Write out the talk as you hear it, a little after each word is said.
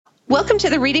Welcome to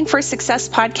the Reading for Success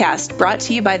podcast, brought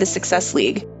to you by the Success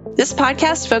League. This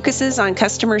podcast focuses on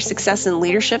customer success and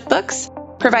leadership books,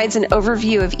 provides an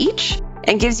overview of each,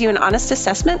 and gives you an honest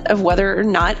assessment of whether or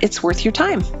not it's worth your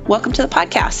time. Welcome to the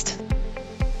podcast.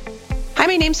 Hi,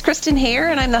 my name's Kristen Hayer,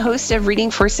 and I'm the host of Reading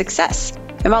for Success.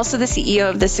 I'm also the CEO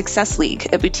of the Success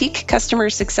League, a boutique customer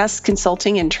success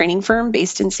consulting and training firm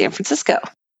based in San Francisco.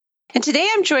 And today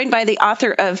I'm joined by the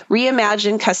author of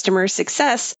Reimagine Customer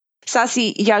Success,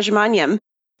 Sasi Yajamanyam.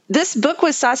 This book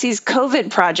was Sasi's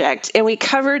COVID project, and we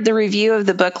covered the review of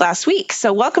the book last week.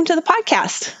 So welcome to the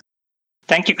podcast.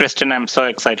 Thank you, Kristen. I'm so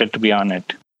excited to be on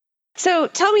it. So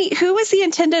tell me, who was the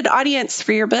intended audience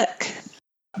for your book?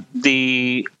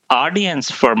 The audience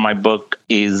for my book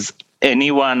is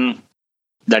anyone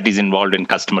that is involved in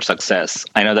customer success.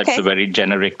 I know that's a very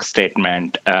generic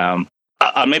statement.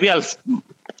 Maybe I'll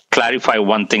clarify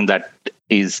one thing that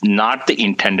is not the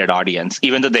intended audience,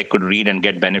 even though they could read and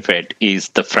get benefit, is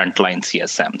the frontline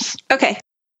CSMs. Okay.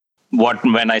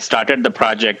 When I started the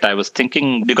project, I was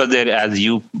thinking, because there, as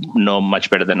you know much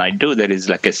better than I do, there is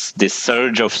like this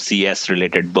surge of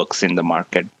CS-related books in the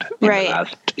market in the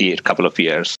last couple of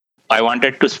years. I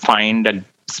wanted to find a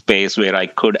space where I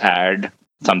could add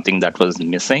something that was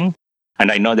missing.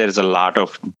 And I know there's a lot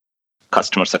of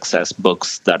customer success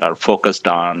books that are focused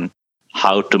on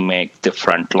how to make the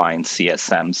frontline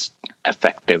CSMs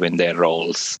effective in their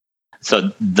roles.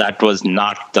 So that was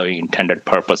not the intended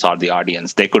purpose or the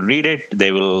audience. They could read it,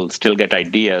 they will still get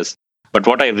ideas. But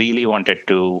what I really wanted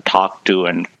to talk to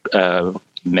and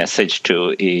message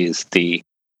to is the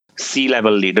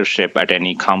C-level leadership at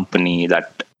any company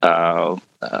that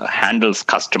handles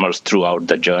customers throughout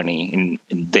the journey in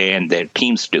they and their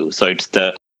teams do. So it's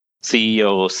the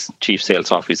CEOs, Chief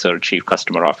Sales Officer, Chief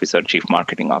Customer Officer, Chief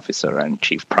Marketing Officer, and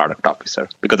Chief Product Officer.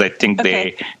 Because I think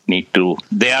they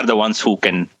are the ones who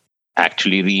can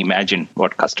actually reimagine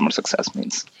what customer success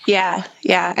means. Yeah,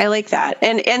 I like that.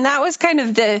 And that was kind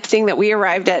of the thing that we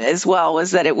arrived at as well, was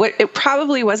that it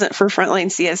probably wasn't for frontline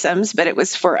CSMs, but it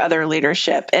was for other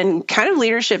leadership and kind of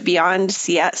leadership beyond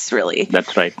CS, really.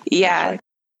 That's right. Yeah. That's right.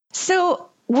 So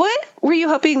what were you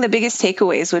hoping the biggest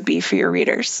takeaways would be for your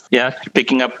readers? Yeah,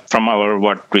 picking up from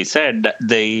what we said,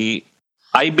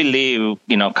 I believe,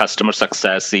 customer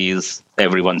success is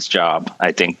everyone's job.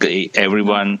 I think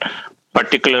everyone,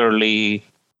 particularly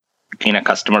in a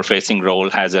customer-facing role,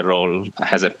 has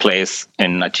a place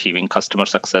in achieving customer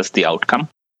success, the outcome.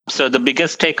 So the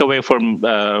biggest takeaway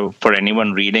for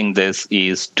anyone reading this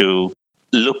is to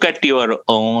look at your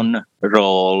own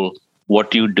role,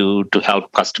 what you do to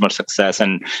help customer success,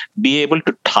 and be able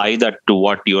to tie that to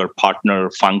what your partner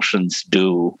functions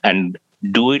do and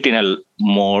do it in a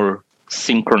more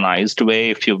synchronized way,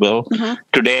 if you will. Mm-hmm.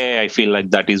 Today, I feel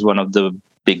like that is one of the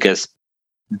biggest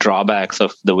drawbacks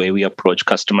of the way we approach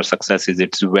customer success. Is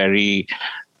it's very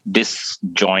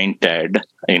disjointed,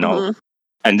 Mm-hmm.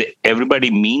 and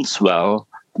everybody means well,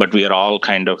 but we are all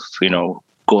kind of,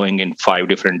 going in 5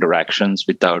 different directions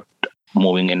without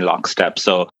moving in lockstep.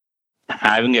 So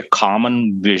having a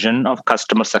common vision of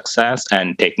customer success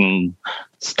and taking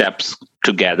steps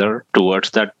together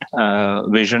towards that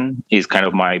vision is kind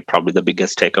of probably the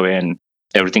biggest takeaway. And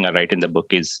everything I write in the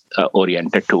book is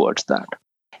oriented towards that.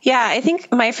 Yeah, I think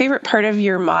my favorite part of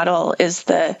your model is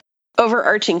the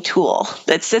overarching tool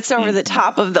that sits over the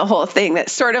top of the whole thing.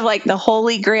 That's sort of like the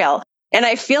holy grail. And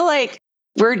I feel like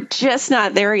we're just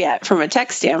not there yet from a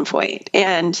tech standpoint.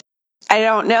 And I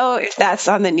don't know if that's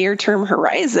on the near-term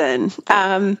horizon.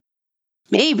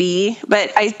 Maybe,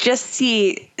 but I just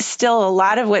see still a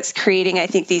lot of what's creating, I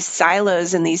think, these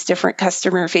silos in these different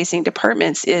customer-facing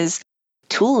departments is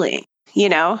tooling. They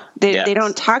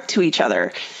don't talk to each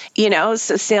other. So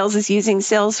sales is using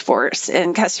Salesforce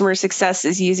and customer success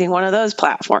is using one of those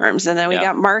platforms. And then we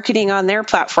got marketing on their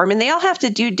platform, and they all have to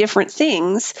do different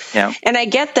things. Yeah. And I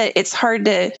get that it's hard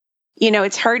to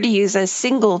use a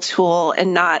single tool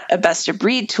and not a best of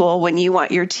breed tool when you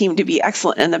want your team to be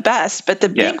excellent and the best. But the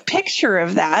big picture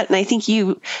of that, and I think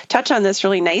you touch on this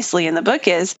really nicely in the book,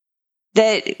 is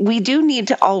that we do need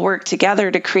to all work together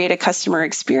to create a customer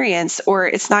experience, or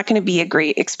it's not going to be a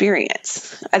great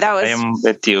experience. I am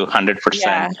with you 100%.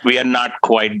 Yeah. We are not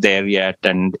quite there yet.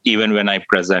 And even when I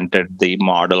presented the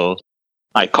model,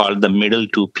 I called the middle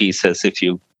 2 pieces. If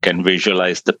you can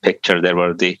visualize the picture, there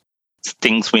were the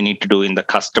things we need to do in the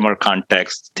customer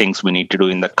context, things we need to do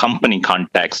in the company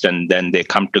context, and then they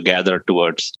come together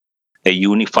towards a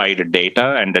unified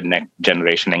data and a next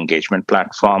generation engagement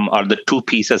platform are the 2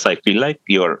 pieces. I feel like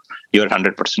you're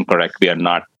 100% correct. We are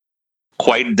not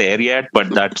quite there yet, but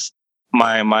that's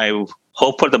my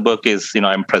hope for the book is,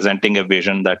 I'm presenting a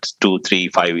vision that's 2, 3,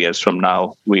 5 years from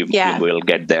now, we will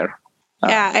get there.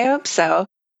 Yeah, I hope so.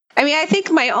 I mean, I think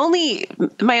my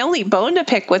only bone to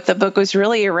pick with the book was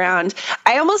really around,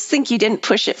 I almost think you didn't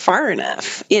push it far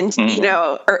enough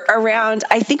around,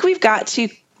 I think we've got to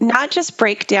not just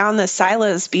break down the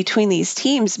silos between these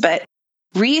teams, but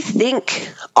rethink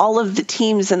all of the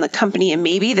teams in the company and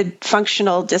maybe the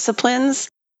functional disciplines,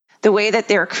 the way that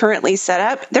they're currently set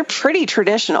up. They're pretty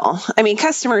traditional. I mean,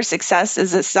 customer success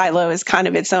as a silo is kind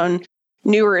of its own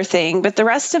newer thing, but the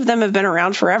rest of them have been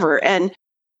around forever. And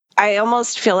I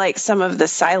almost feel like some of the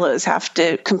silos have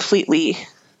to completely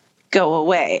go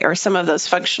away, or some of those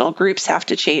functional groups have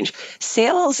to change.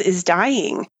 Sales is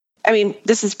dying. I mean,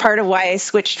 this is part of why I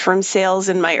switched from sales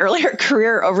in my earlier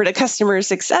career over to customer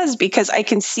success, because I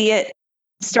can see it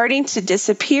starting to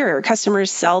disappear.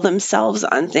 Customers sell themselves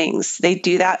on things. They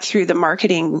do that through the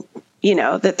marketing,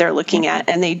 that they're looking at,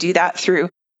 and they do that through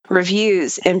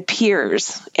reviews and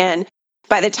peers. And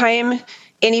by the time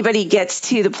anybody gets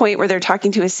to the point where they're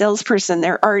talking to a salesperson,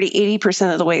 they're already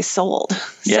 80% of the way sold.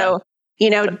 Yeah.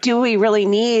 So, do we really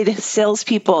need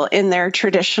salespeople in their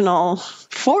traditional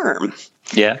form?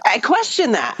 Yeah. I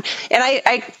question that. And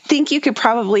I think you could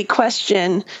probably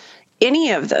question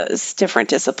any of those different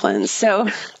disciplines. So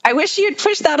I wish you'd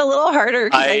push that a little harder.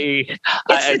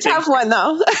 It's a tough one,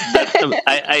 though.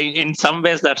 In some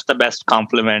ways, that's the best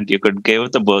compliment you could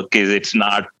give the book, is it's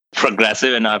not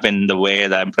progressive enough in the way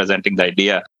that I'm presenting the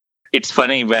idea. It's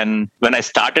funny, when I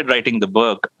started writing the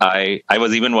book, I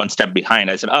was even one step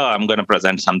behind. I said, I'm going to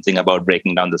present something about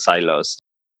breaking down the silos.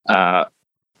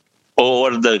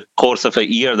 Over the course of a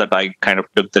year that I kind of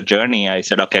took the journey, I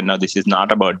said, okay, no, this is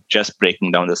not about just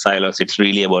breaking down the silos. It's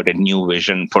really about a new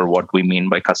vision for what we mean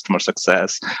by customer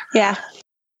success. Yeah.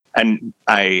 And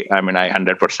I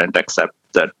 100% accept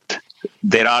that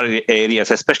there are areas,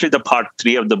 especially the part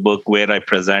 3 of the book, where I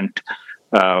present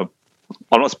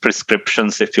almost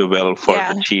prescriptions, if you will, for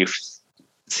the chief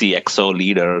CXO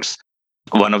leaders.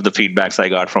 One of the feedbacks I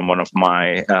got from one of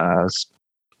my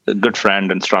good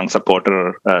friend and strong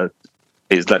supporter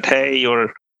is that, hey,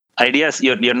 your ideas,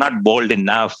 you're not bold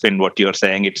enough in what you're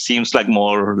saying. It seems like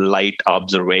more light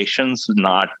observations,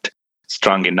 not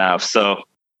strong enough. So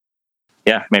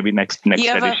yeah, maybe next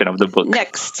edition of the book.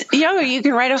 You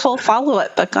can write a whole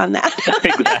follow-up book on that.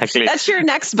 Exactly. That's your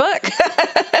next book.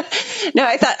 No,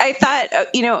 I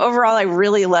thought, overall, I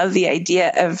really love the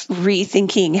idea of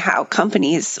rethinking how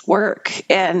companies work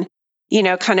and,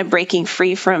 kind of breaking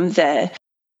free from the,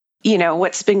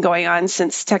 what's been going on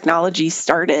since technology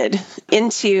started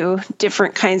into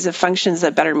different kinds of functions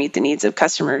that better meet the needs of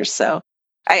customers. So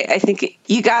I think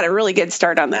you got a really good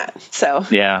start on that. So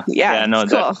yeah, no,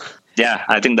 cool. Yeah,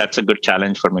 I think that's a good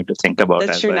challenge for me to think about.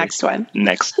 That's your next one.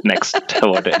 Next,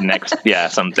 what next? Yeah,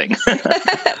 something.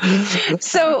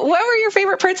 So what were your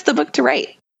favorite parts of the book to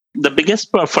write? The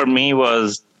biggest part for me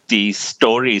was the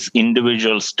stories,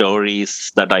 individual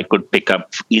stories that I could pick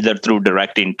up either through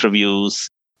direct interviews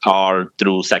or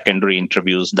through secondary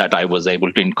interviews that I was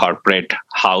able to incorporate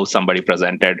how somebody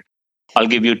presented. I'll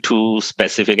give you 2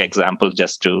 specific examples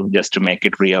just to make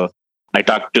it real. I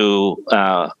talked to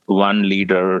one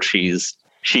leader. She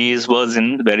was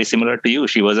very similar to you.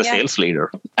 She was a sales leader,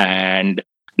 and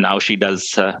now she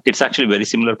does. It's actually very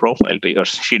similar profile to yours.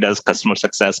 She does customer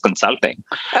success consulting.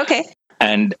 Okay.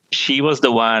 And she was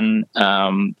the one.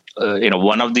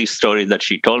 One of these stories that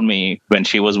she told me when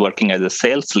she was working as a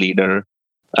sales leader.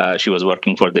 She was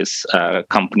working for this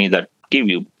company that gave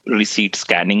you receipt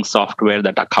scanning software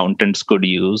that accountants could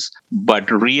use.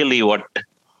 But really what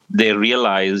they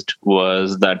realized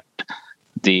was that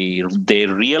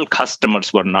their real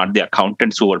customers were not the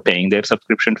accountants who were paying their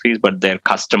subscription fees, but their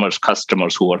customers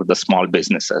who were the small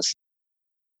businesses.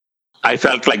 I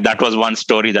felt like that was one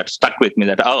story that stuck with me,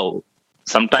 that,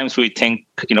 sometimes we think,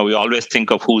 we always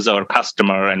think of who's our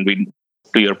customer, and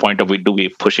to your point of do we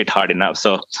push it hard enough?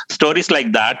 So stories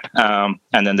like that.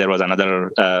 And then there was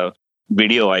another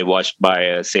video I watched by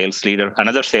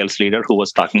another sales leader who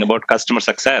was talking about customer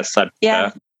success.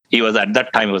 He was at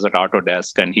that time, he was at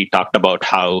Autodesk, and he talked about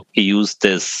how he used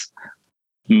this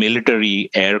military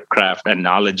aircraft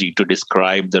analogy to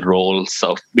describe the roles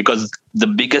because the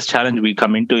biggest challenge we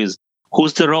come into is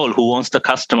who's the role, who owns the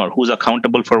customer, who's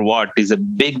accountable for what is a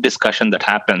big discussion that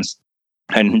happens.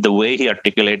 And the way he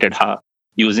articulated how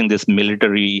using this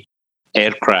military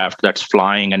aircraft that's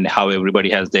flying and how everybody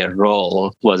has their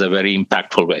role was a very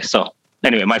impactful way. So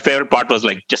anyway, my favorite part was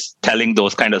just telling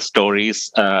those kind of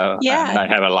stories. And I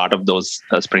have a lot of those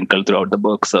sprinkled throughout the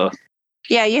book. So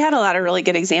yeah, you had a lot of really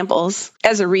good examples.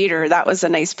 As a reader, that was a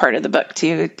nice part of the book too.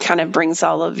 It kind of brings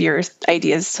all of your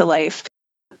ideas to life.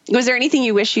 Was there anything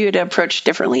you wish you had approached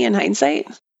differently in hindsight?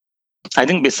 I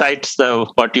think besides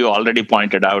what you already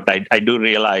pointed out, I do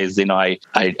realize, I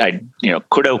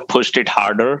could have pushed it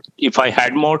harder if I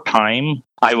had more time.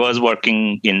 I was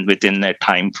working within a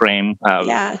time frame.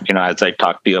 As I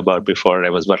talked to you about before, I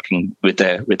was working with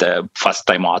a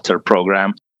first-time author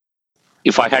program.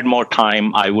 If I had more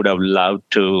time, I would have loved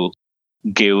to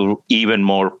give even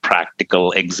more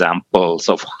practical examples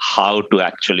of how to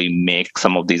actually make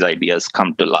some of these ideas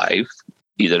come to life,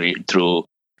 either through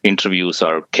interviews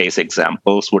or case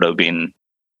examples. Would have been,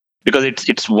 because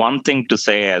it's one thing to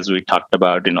say, as we talked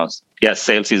about, yes,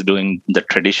 sales is doing the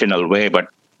traditional way, but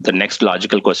the next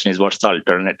logical question is, what's the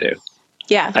alternative?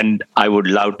 Yeah. And I would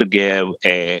love to give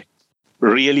a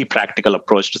really practical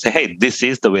approach to say, hey, this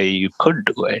is the way you could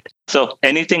do it. So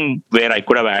anything where I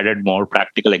could have added more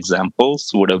practical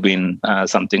examples would have been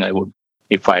something I would,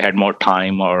 if I had more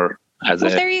time, or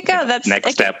there you go. That's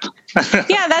next step.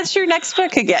 Yeah, that's your next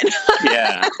book again.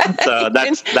 Yeah. So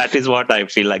that is what I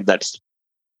feel like. That's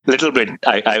a little bit,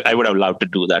 I would have loved to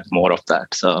do that, more of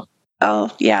that. So. Oh,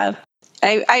 yeah.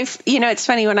 I've it's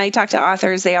funny when I talk to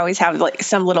authors, they always have like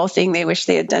some little thing they wish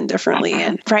they had done differently.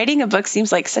 And writing a book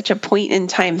seems like such a point in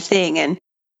time thing. And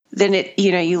then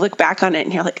you look back on it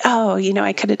and you're like, oh,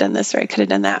 I could have done this or I could have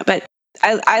done that. But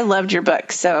I loved your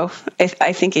book. So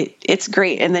I think it's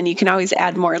great. And then you can always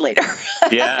add more later.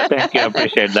 Yeah, thank you. I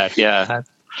appreciate that. Yeah.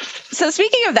 So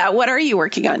speaking of that, what are you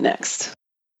working on next?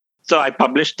 So I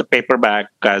published the paperback,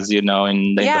 as you know,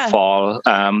 in the fall.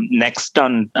 Next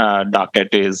on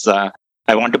docket is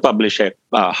I want to publish a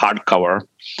hardcover.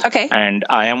 Okay. And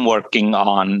I am working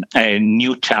on a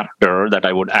new chapter that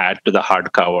I would add to the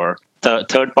hardcover. The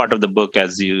third part of the book,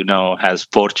 as you know, has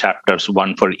 4 chapters,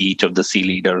 one for each of the C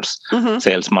leaders,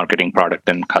 sales, marketing, product,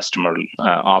 and customer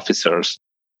officers.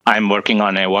 I'm working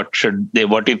on what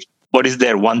is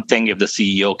their one thing if the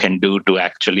CEO can do to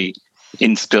actually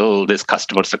instill this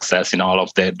customer success in all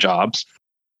of their jobs.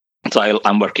 So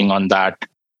I'm working on that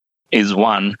is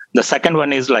one. The second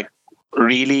one is like,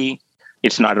 really,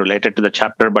 it's not related to the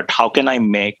chapter, but how can I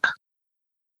make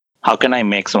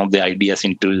some of the ideas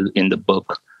in the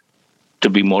book to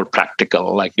be more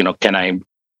practical? Like, can I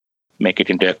make it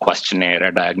into a questionnaire,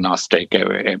 a diagnostic?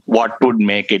 What would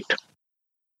make it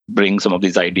bring some of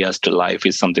these ideas to life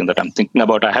is something that I'm thinking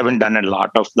about. I haven't done a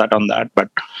lot of that on that, but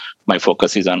my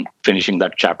focus is on finishing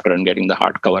that chapter and getting the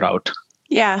hardcover out.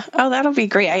 Yeah. Oh, that'll be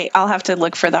great. I'll have to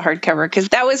look for the hardcover, because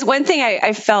that was one thing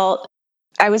I felt.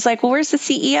 I was like, well, where's the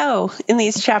CEO in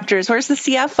these chapters? Where's the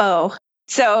CFO?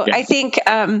 So I think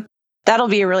that'll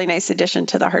be a really nice addition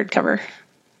to the hardcover.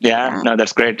 Yeah, no,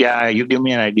 that's great. Yeah, you give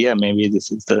me an idea. Maybe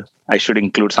I should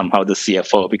include somehow the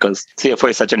CFO, because CFO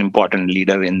is such an important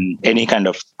leader in any kind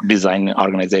of design,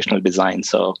 organizational design.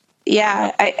 So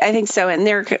yeah, I think so. And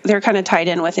they're kind of tied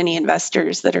in with any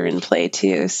investors that are in play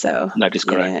too. So that is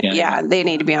correct. Yeah, they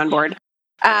need to be on board.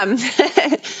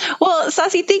 Well,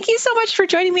 Sasi, thank you so much for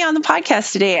joining me on the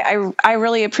podcast today. I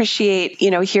really appreciate,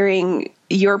 hearing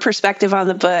your perspective on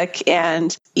the book,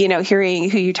 and, hearing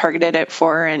who you targeted it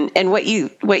for, and what you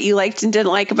liked and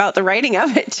didn't like about the writing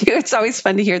of it too. It's always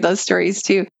fun to hear those stories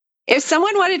too. If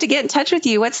someone wanted to get in touch with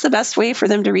you, what's the best way for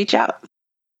them to reach out?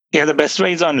 Yeah, the best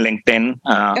way is on LinkedIn.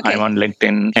 Okay. I'm on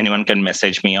LinkedIn. Anyone can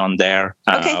message me on there.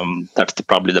 Okay. That's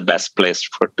probably the best place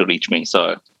to reach me.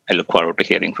 So I look forward to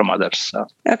hearing from others. So.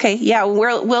 Okay. Yeah,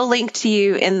 we'll link to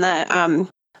you in the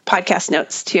podcast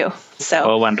notes too.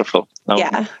 So. Oh, wonderful. Oh,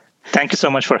 yeah. Thank you so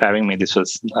much for having me. This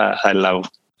was, I love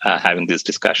having these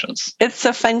discussions. It's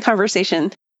a fun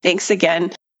conversation. Thanks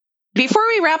again. Before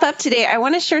we wrap up today, I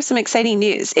want to share some exciting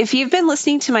news. If you've been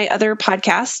listening to my other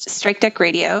podcast, Strike Deck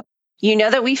Radio, you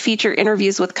know that we feature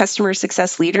interviews with customer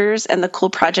success leaders and the cool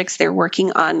projects they're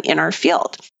working on in our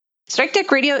field. Strike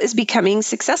Deck Radio is becoming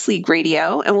Success League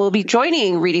Radio, and we'll be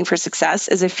joining Reading for Success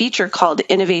as a feature called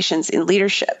Innovations in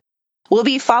Leadership. We'll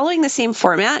be following the same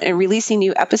format and releasing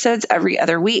new episodes every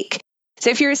other week. So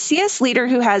if you're a CS leader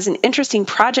who has an interesting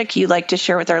project you'd like to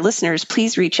share with our listeners,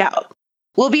 please reach out.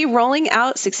 We'll be rolling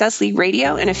out Success League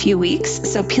Radio in a few weeks,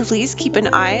 so please keep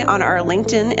an eye on our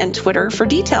LinkedIn and Twitter for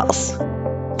details.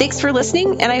 Thanks for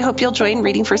listening, and I hope you'll join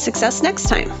Reading for Success next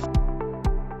time.